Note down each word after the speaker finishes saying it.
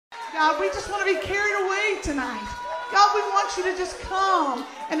God, we just want to be carried away tonight. God, we want you to just come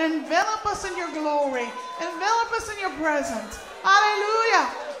and envelop us in your glory. Envelop us in your presence. Hallelujah.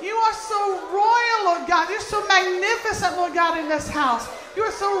 You are so royal, Lord God. You're so magnificent, Lord God, in this house. You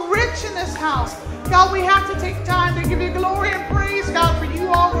are so rich in this house. God, we have to take time to give you glory and praise, God, for you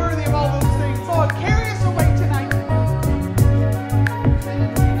are worthy of all those things. Lord, carry us away tonight.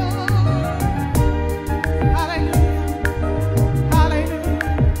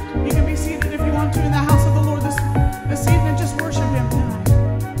 This evening, just worship him tonight.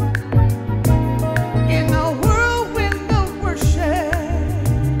 In a whirlwind of worship,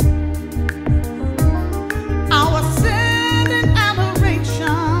 I was singing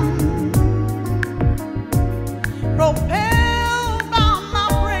adoration, propelled by my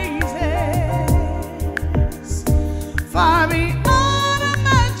praises, far beyond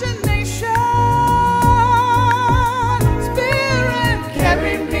imagination. Spirit,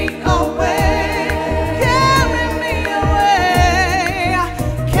 carry me away.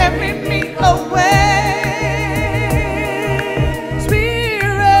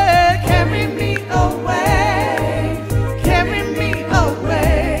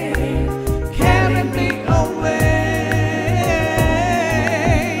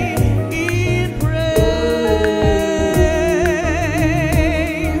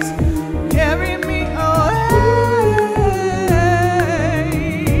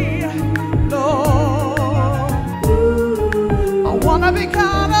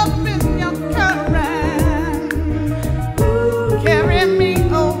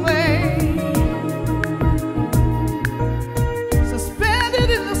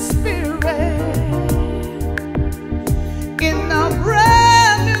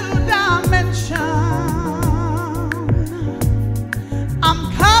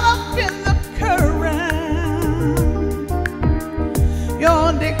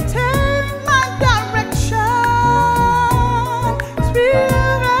 Dictate